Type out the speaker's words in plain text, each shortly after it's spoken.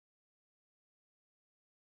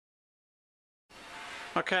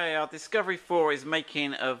Okay, our Discovery 4 is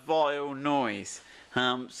making a vile noise.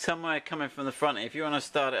 Somewhere coming from the front. If you want to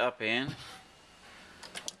start it up, Ian.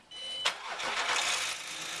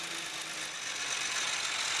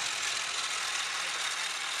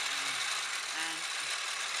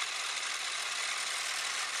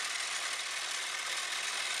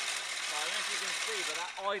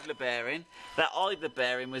 That idler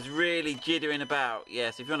bearing was really jittering about.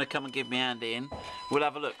 Yes, if you want to come and give me a hand in, we'll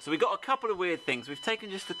have a look. So we've got a couple of weird things. We've taken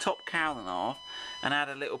just the top cowling off and had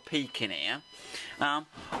a little peek in here.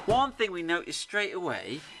 One thing we noticed straight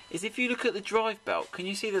away is if you look at the drive belt, can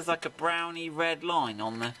you see there's like a browny red line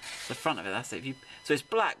on the front of it? That's it. So it's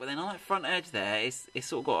black, but then on that front edge there, it's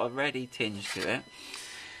sort of got a reddy tinge to it.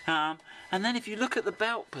 And then if you look at the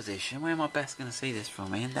belt position, where am I best going to see this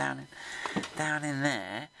from, Ian? Down in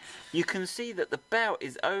there, you can see that the belt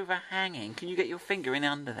is overhanging. Can you get your finger in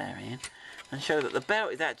under there, Ian, and show that the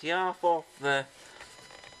belt is actually half off the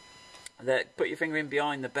put your finger in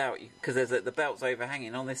behind the belt, because the belt's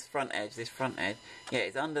overhanging on this front edge. Yeah,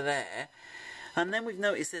 it's under there. And then we've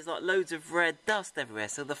noticed there's like loads of red dust everywhere.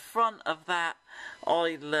 So the front of that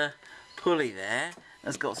idler pulley there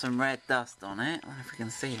has got some red dust on it. I don't know if we can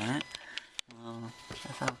see that.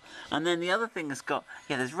 And then the other thing that's got,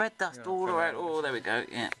 there's red dust all around. Oh, there we go.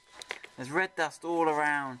 Yeah, there's red dust all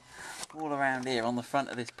around here on the front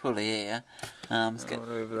of this pulley here. Let's get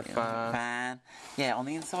all over the fan. Yeah, on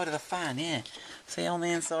the inside of the fan. Yeah, see on the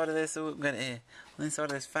inside of this. Oh, got it here. On the inside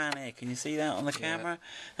of this fan here. Can you see that on the camera?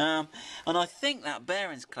 And I think that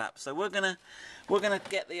bearing's collapsed. So we're gonna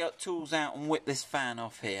get the tools out and whip this fan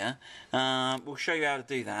off here. We'll show you how to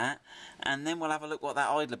do that, and then we'll have a look what that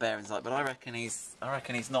idler bearing's like. But I reckon he's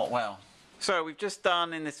not well. So we've just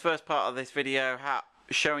done in this first part of this video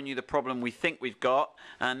showing you the problem we think we've got,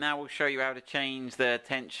 and now we'll show you how to change the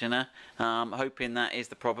tensioner, hoping that is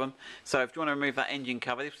the problem. So if you want to remove that engine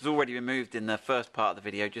cover, this was already removed in the first part of the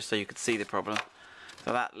video just so you could see the problem.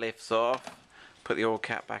 So that lifts off, put the oil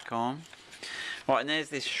cap back on. Right, and there's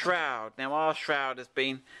this shroud. Now our shroud has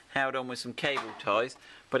been held on with some cable ties,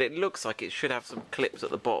 but it looks like it should have some clips at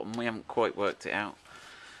the bottom. We haven't quite worked it out.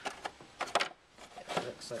 It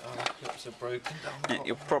looks like our clips are broken down.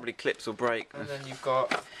 Your probably clips will break. And then you've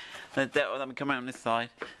got... Let me come around on this side.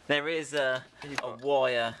 There is a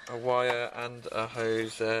wire. A wire and a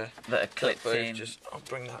hose there. That are clipped in. I'll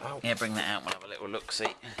bring that out. Yeah, bring that out. We'll have a little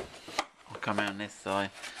look-see. I'll come around this side.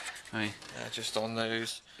 Just on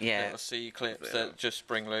those little C-clips that just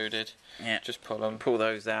spring-loaded. Yeah. Just pull them. Pull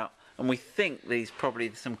those out. And we think these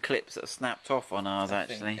probably some clips that are snapped off on ours, I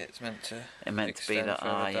actually. Think it's meant to be that.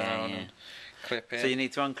 Yeah. Clip it. So you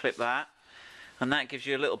need to unclip that, and that gives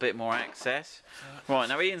you a little bit more access. Right,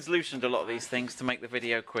 now Ian's loosened a lot of these things to make the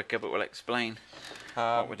video quicker, but we'll explain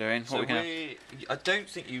what we're doing. I don't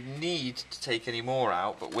think you need to take any more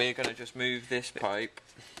out, but we're going to just move this pipe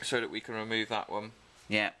so that we can remove that one.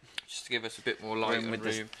 Yeah. Just to give us a bit more light and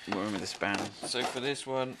room. Room with the span. So for this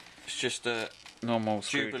one, it's just a normal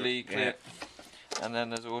Jubilee clip. And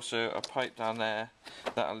then there's also a pipe down there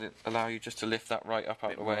that'll allow you just to lift that right up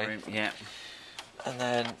out the way. Yeah. And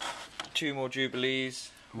then 2 more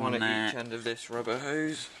Jubilees, one at each end of this rubber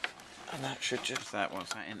hose, and that should just...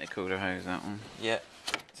 What's that intercooler hose, that one? Yeah.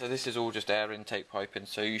 So this is all just air intake piping,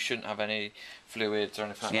 so you shouldn't have any fluids or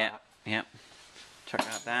anything like that. Yeah. Chuck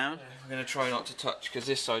that down. We're going to try not to touch, because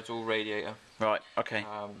this side's all radiator. Right, okay.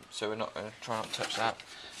 So we're not going to try not to touch that.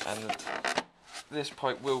 And this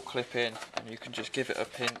pipe will clip in, and you can just give it a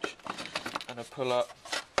pinch and a pull up,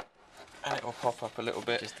 and it will pop up a little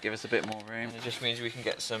bit. Just to give us a bit more room. And it just means we can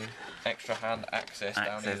get some extra hand access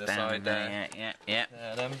down either side there. Yeah.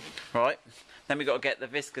 Right. Then we've got to get the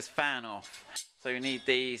viscous fan off. So you need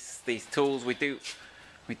these tools. We do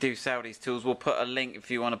sell these tools. We'll put a link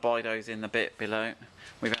if you want to buy those in the bit below.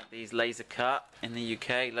 We've had these laser cut in the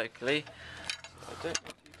UK locally. I don't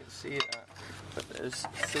know if you can see that, but there's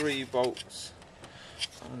 3 bolts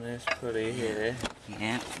on this pulley here.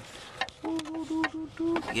 Yeah.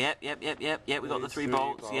 Yep. We got the 3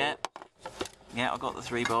 bolts. Yep. Yeah, I got the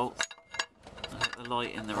 3 bolts. I'll get the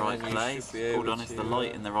light in the right place. Hold on, it's the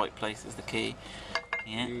light in the right place is the key.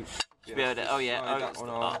 Yeah. Should be able to, that one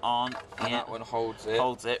on. And that one holds it.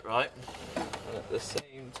 Holds it, right. And at the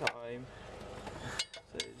same time,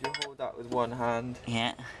 so you hold that with one hand.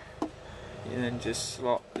 Yeah. You then just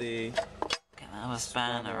slot the get another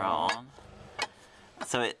spanner on.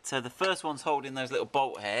 So the first one's holding those little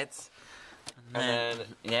bolt heads. And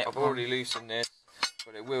then I've already loosened this,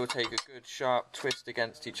 but it will take a good sharp twist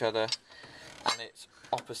against each other, and it's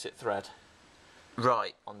opposite thread.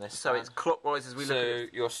 Right. on this So span. it's clockwise as we look at it.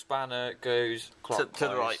 So your spanner goes clockwise. To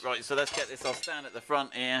the right. Right. So let's get this. I'll stand at the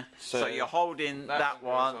front here. So you're holding that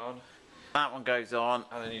one. one. That one goes on.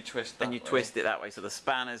 And then you twist that And you way. twist it that way. So the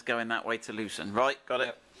spanner's going that way to loosen. Right. Got it.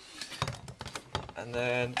 Yep. And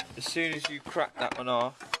then as soon as you crack that one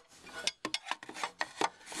off,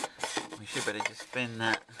 We should better just spin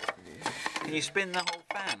that. Can you spin the whole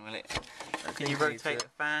fan, will it? Can you rotate the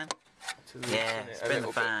fan? Yeah, spin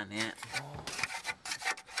the fan, yeah.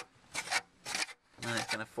 And then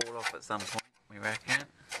it's going to fall off at some point, we reckon.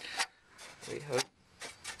 We hope.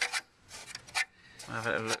 We'll have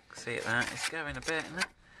a little look, see at that. It's going a bit, isn't it?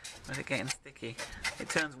 Or is it getting sticky? It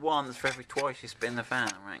turns once for every twice you spin the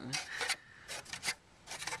fan, I reckon.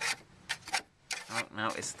 Oh, no,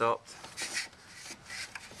 it stopped.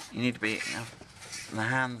 You need to be in the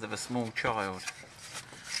hands of a small child.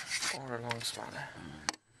 Or a long spanner.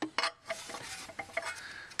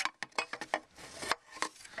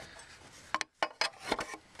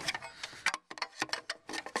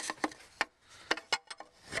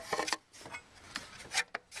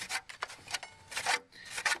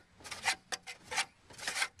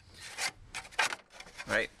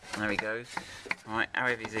 Right, there he goes. Right, how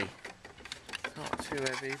heavy is he? Not too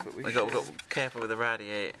heavy, but We've got to be careful with the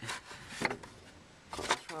radiator.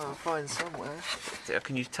 Try and find somewhere.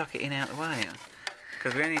 Can you tuck it in out the way?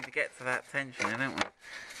 Because we only need to get to that tension, don't we?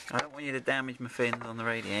 I don't want you to damage my fins on the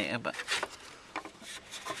radiator, but...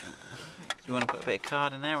 Do you want to put a bit of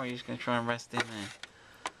card in there, or are you just going to try and rest in there?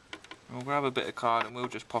 We'll grab a bit of card and we'll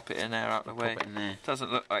just pop it in there out the way. Pop it in there.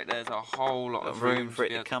 Doesn't look like there's a whole lot of room for it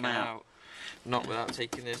be to able come get out. Not without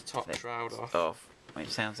taking this top shroud off. Which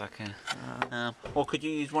sounds like a... or could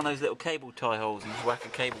you use one of those little cable tie holes and just whack a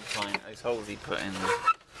cable tie in those holes he put in there?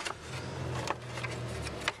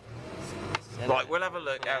 Right, we'll have a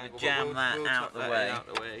look how to jam that out the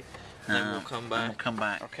way. Then we'll come back. We'll come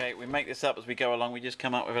back. Okay, we make this up as we go along. We just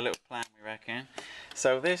come up with a little plan, we reckon.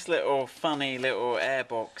 So this little funny little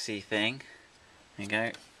airboxy thing, there you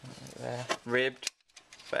go, There. ribbed,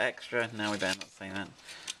 but extra. No, we better not say that.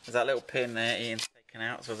 There's that little pin there, Ian's taken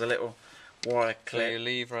out. So there's a little wire So your clip.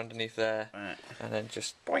 lever underneath there, Right. and then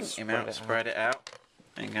just Boink him out, spread it out.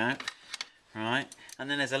 There you go. Right, and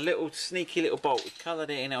then there's a little sneaky little bolt. We've coloured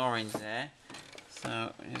it in orange there.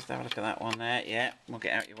 So just have a look at that one there. Yeah, we'll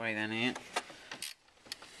get out your way then, Ian.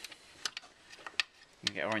 You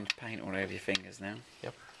can get orange paint all over your fingers now.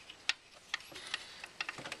 Yep.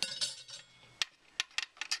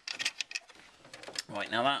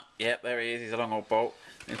 Right, now that, yep, there he is. He's a long old bolt.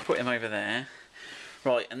 We put him over there.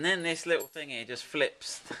 Right, and then this little thing here just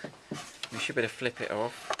flips. We should better flip it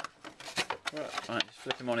off. Right, just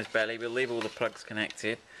flip him on his belly. We'll leave all the plugs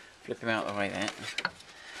connected. Flip him out the way there.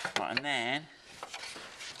 Right, and then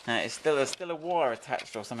there's still a wire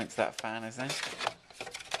attached or something to that fan, is there?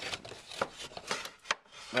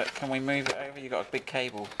 But can we move it over? You've got a big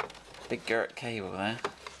cable, big girt cable there.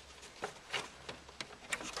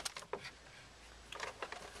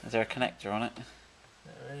 Is there a connector on it?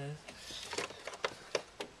 There it is.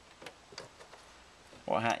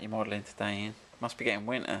 What hat are you modelling today, Ian? Must be getting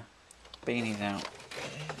winter. Beanies out.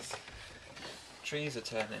 It is. Trees are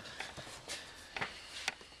turning.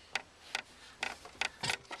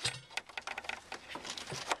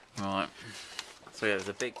 Right. So yeah, there's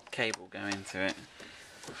a big cable going to it.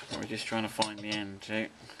 We're just trying to find the end too.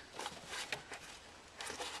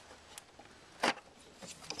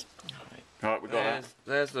 Right, we got that.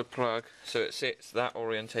 There's the plug, so it sits that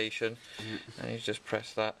orientation, and you just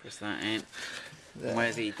press that. Press that in. There.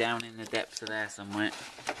 Where's he? Down in the depths of there somewhere.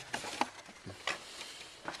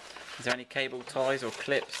 Is there any cable ties or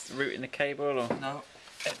clips routing the cable? Or? No.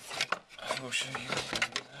 I will show you.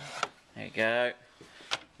 There you go.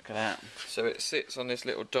 Look at that. So it sits on this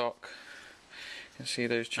little dock. You can see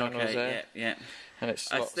those channels Okay, there. yeah. And it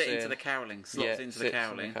slots in. into the cowling. Slots into the sits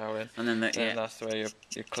cowling. in the cowling. And then And that's the way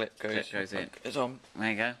your clip goes. Clip goes in. It's on.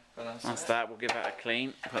 There you go. But That's that. We'll give that a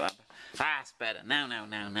clean. Put that. That's better.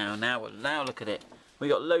 Now look at it. We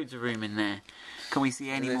got loads of room in there. Can we see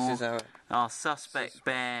any more? This is our suspect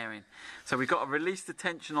bearing. So we've got to release the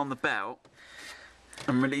tension on the belt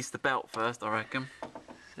and release the belt first, I reckon.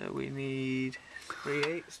 So we need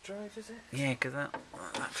 3/8 drive, is it? Yeah, because that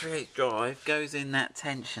 3/8 drive goes in that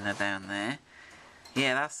tensioner down there.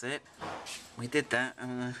 Yeah, that's it. We did that.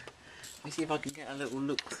 Let me see if I can get a little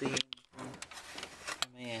look-see from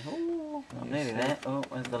here. Oh, I'm nearly there. Oh,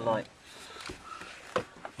 where's the light?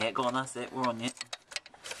 Yeah, go on, that's it. We're on it.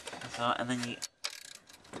 That's right, and then you...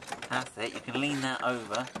 That's it. You can lean that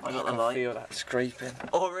over. I got the light. I feel that scraping.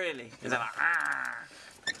 Oh, really? Is that like... Ah!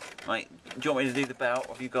 Right, do you want me to do the belt,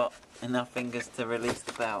 or have you got enough fingers to release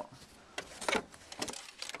the belt?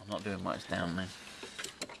 not doing much down there.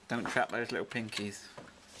 Don't trap those little pinkies.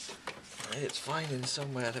 It's finding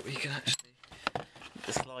somewhere that we can actually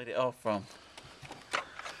slide it off from.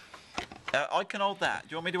 I can hold that. Do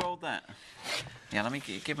you want me to hold that? Yeah, let me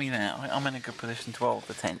give me that. I'm in a good position to hold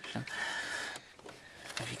the tension.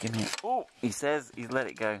 If you give me it. Oh, he says he's let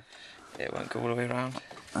it go. It won't go all the way around.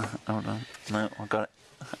 Hold on. No, I got it.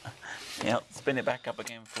 Yeah, spin it back up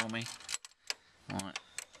again for me. Right,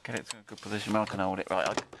 get it to a good position. I can hold it. Right,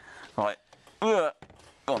 right. Go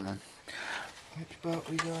on then. Which boat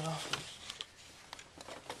are we going off?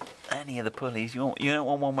 Any of the pulleys. You don't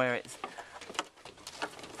want one where it's.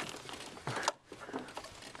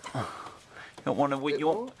 You don't want to. You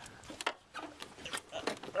want.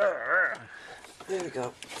 There we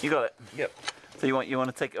go. You got it. Yep. So you want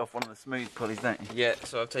to take it off one of the smooth pulleys, don't you? Yeah.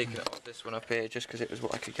 So I've taken it off this one up here just because it was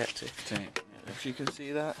what I could get to. If you can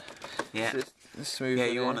see that. Yeah. The smooth. Yeah,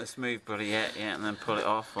 you want a smooth pulley. Yeah, and then pull it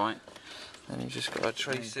off, right? And you just got to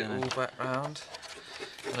trace it all back round.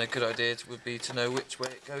 And a good idea would be to know which way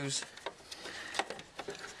it goes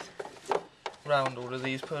round all of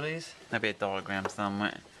these pulleys. Maybe a diagram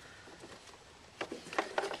somewhere.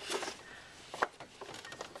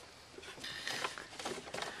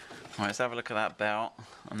 Right, let's have a look at that belt,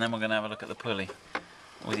 and then we're going to have a look at the pulley.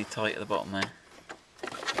 Was he tight at the bottom there?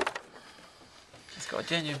 It's got a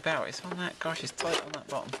genuine belt. It's on that. Gosh, it's tight on that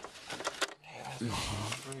bottom.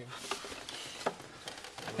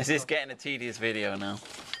 Is this getting a tedious video now?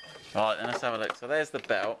 Right, then let's have a look. So there's the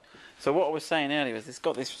belt. So what I was saying earlier is it's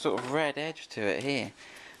got this sort of red edge to it here.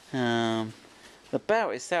 The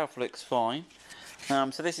belt itself looks fine.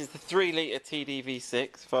 So this is the 3 litre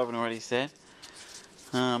TDv6, if I haven't already said.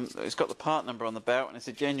 It's got the part number on the belt, and it's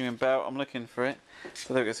a genuine belt. I'm looking for it.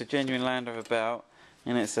 So look, it's a genuine Land Rover belt,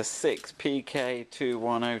 and it's a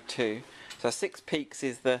 6PK2102. So 6 peaks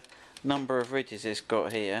is the number of ridges it's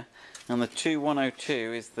got here, and the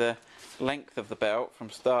 2102 is the length of the belt from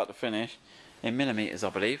start to finish in millimetres, I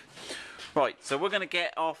believe. Right, so we're going to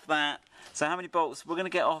get off that. So how many bolts? We're going to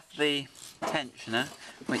get off the tensioner,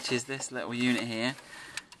 which is this little unit here,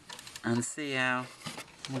 and see how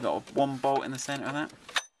we've got one bolt in the centre of that.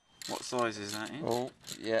 What size is that in? Oh,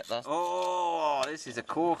 yeah, that's. Oh, this is a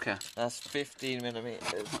corker. That's 15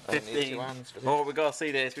 millimetres. 15. Oh, we got to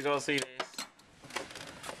see this. We got to see this.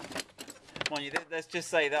 Mind you, let's just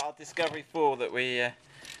say that our Discovery 4 that we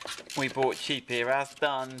bought cheap here has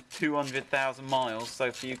done 200,000 miles.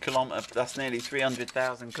 So for you kilometre, that's nearly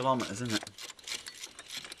 300,000 kilometres, isn't it?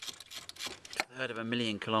 A third of a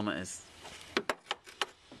million kilometres.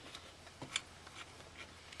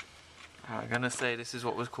 I'm going to say this is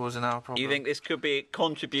what was causing our problem. You think this could be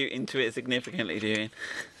contributing to it significantly, do you?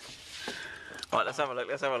 Right, let's have a look,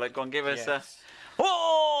 let's have a look. Go on, give us a...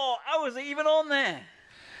 Oh! How was it even on there?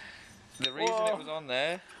 The reason it was on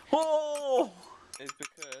there is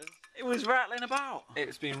because it was rattling about.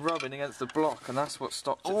 It's been rubbing against the block, and that's what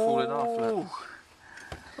stopped it falling off. Look.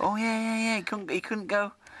 Oh yeah. He couldn't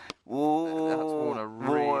go. Oh, that's worn a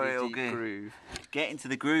really deep groove. Get into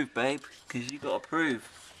the groove, babe, because you got to prove.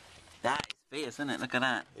 That is fierce, isn't it? Look at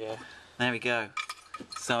that. Yeah. There we go.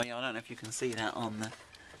 So yeah, I don't know if you can see that on the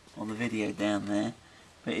video down there,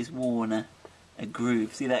 but it's worn a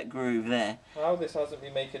groove. See that groove there? How this hasn't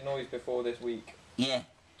been making noise before this week? Yeah.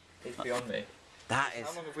 It's beyond me. That is.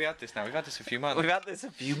 How long have we had this now? We've had this a few months. We've had this a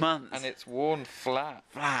few months. And it's worn flat.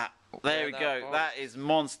 Flat. There we go. That is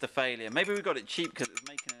monster failure. Maybe we got it cheap because it's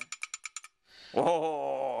making a...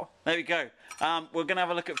 Oh, there we go. We're going to have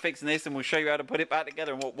a look at fixing this, and we'll show you how to put it back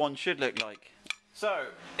together and what one should look like. So,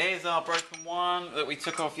 here's our broken one that we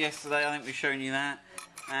took off yesterday. I think we've shown you that.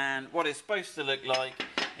 And what it's supposed to look like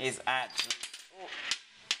is actually...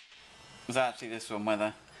 this one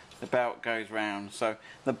where the belt goes round. So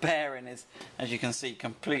the bearing is, as you can see,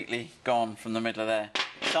 completely gone from the middle of there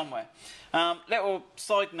somewhere. Little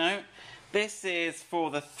side note, this is for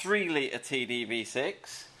the 3 litre TDv6.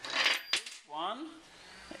 This one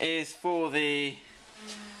is for the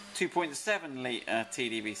 2.7 litre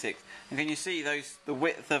TDv6. And can you see the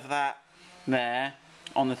width of that there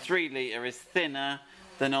on the 3 litre is thinner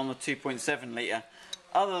than on the 2.7 litre.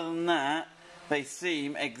 Other than that, they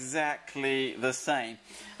seem exactly the same.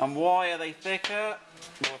 And why are they thicker?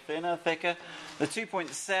 Or thinner, thicker? The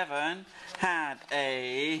 2.7 had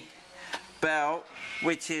a belt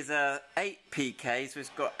which is a 8 PK, so it's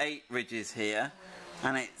got 8 ridges here,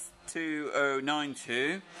 and it's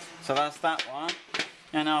 2092, so that's that one.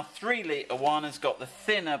 And our 3 litre one has got the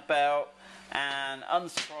thinner belt, and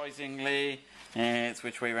unsurprisingly, it's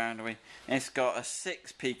which way round are we? It's got a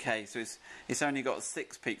 6 PK, so it's only got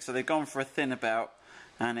 6 peaks. So they've gone for a thinner belt,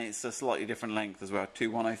 and it's a slightly different length as well,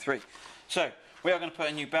 2103. So we are going to put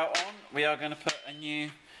a new belt on. We are going to put a new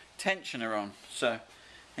tensioner on. So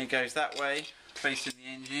it goes that way, facing the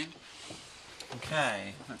engine.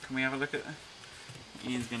 Okay, can we have a look at that?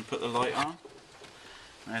 Ian's going to put the light on.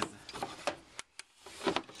 There's the...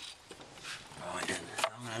 Right then, so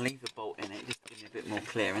I'm going to leave the bolt in it just to give me a bit more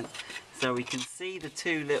clearance. So we can see the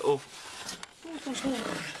two little... Hold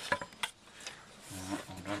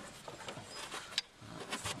on.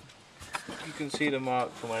 You can see the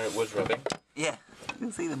mark from where it was rubbing. Yeah, you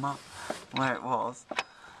can see the mark where it was.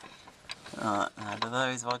 Alright, now do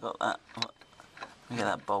those, have I got that? Let me get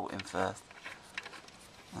that bolt in first.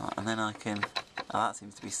 Right, and then I can... Oh, that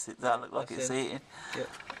seems to be... Does that look like it's seated? Yep.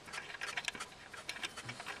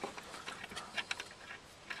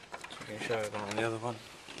 So I can show you that on the other one.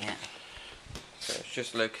 Yeah. So it's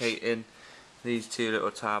just locating these two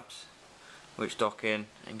little tabs which dock in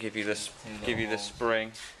and give you the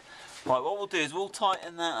spring. Right, what we'll do is we'll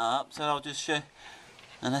tighten that up, so I'll just show...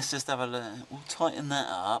 And let's just have a look. We'll tighten that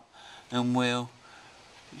up and we'll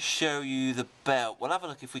show you the belt. We'll have a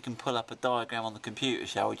look if we can pull up a diagram on the computer,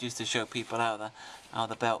 shall we, just to show people how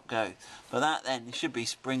the belt goes. But that then it should be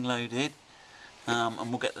spring loaded, and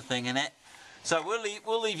we'll get the thing in it. So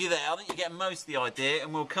we'll leave you there. I think you get most of the idea,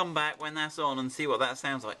 and we'll come back when that's on and see what that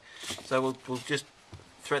sounds like. So we'll just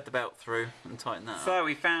thread the belt through and tighten that up. So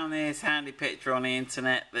we found this handy picture on the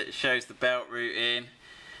internet that shows the belt routing.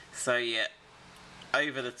 So yeah,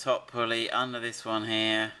 over the top pulley, under this one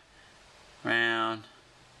here, round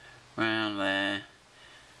there,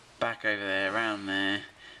 back over there, round there,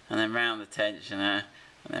 and then round the tensioner,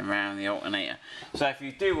 and then round the alternator. So if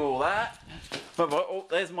you do all that, oh,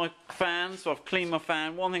 there's my fan, so I've cleaned my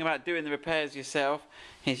fan. One thing about doing the repairs yourself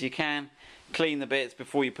is you can clean the bits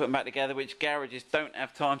before you put them back together, which garages don't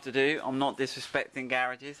have time to do. I'm not disrespecting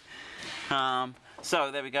garages.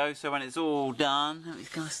 So there we go, so when it's all done, it's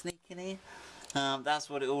going to sneak in here. That's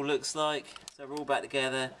what it all looks like. So we're all back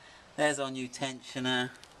together. There's our new tensioner.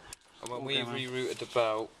 And when we rerouted the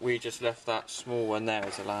belt, we just left that small one there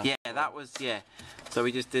as a last. Yeah, that was, yeah. So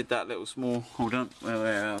we just did that little small, hold on,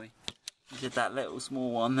 where are we? We did that little small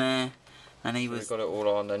one there, and he was... We got it all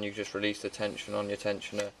on, then you just release the tension on your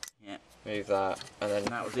tensioner. Yeah. Move that, and then...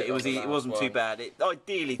 That was it. It wasn't too bad.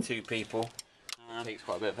 Ideally 2 people. Takes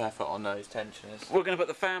quite a bit of effort on those tensioners. We're going to put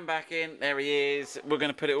the fan back in. There he is. We're going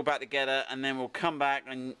to put it all back together, and then we'll come back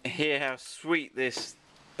and hear how sweet this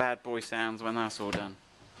bad boy sounds when that's all done.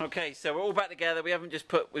 Okay, so we're all back together. We haven't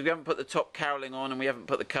put the top cowling on, and we haven't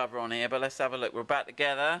put the cover on here, but let's have a look. We're back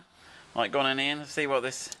together. Right, gone in. Let's see what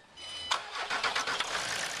this...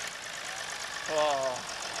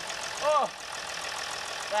 Oh,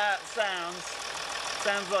 that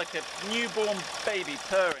sounds like a newborn baby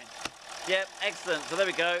purring. Yep, excellent. So there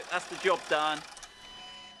we go. That's the job done.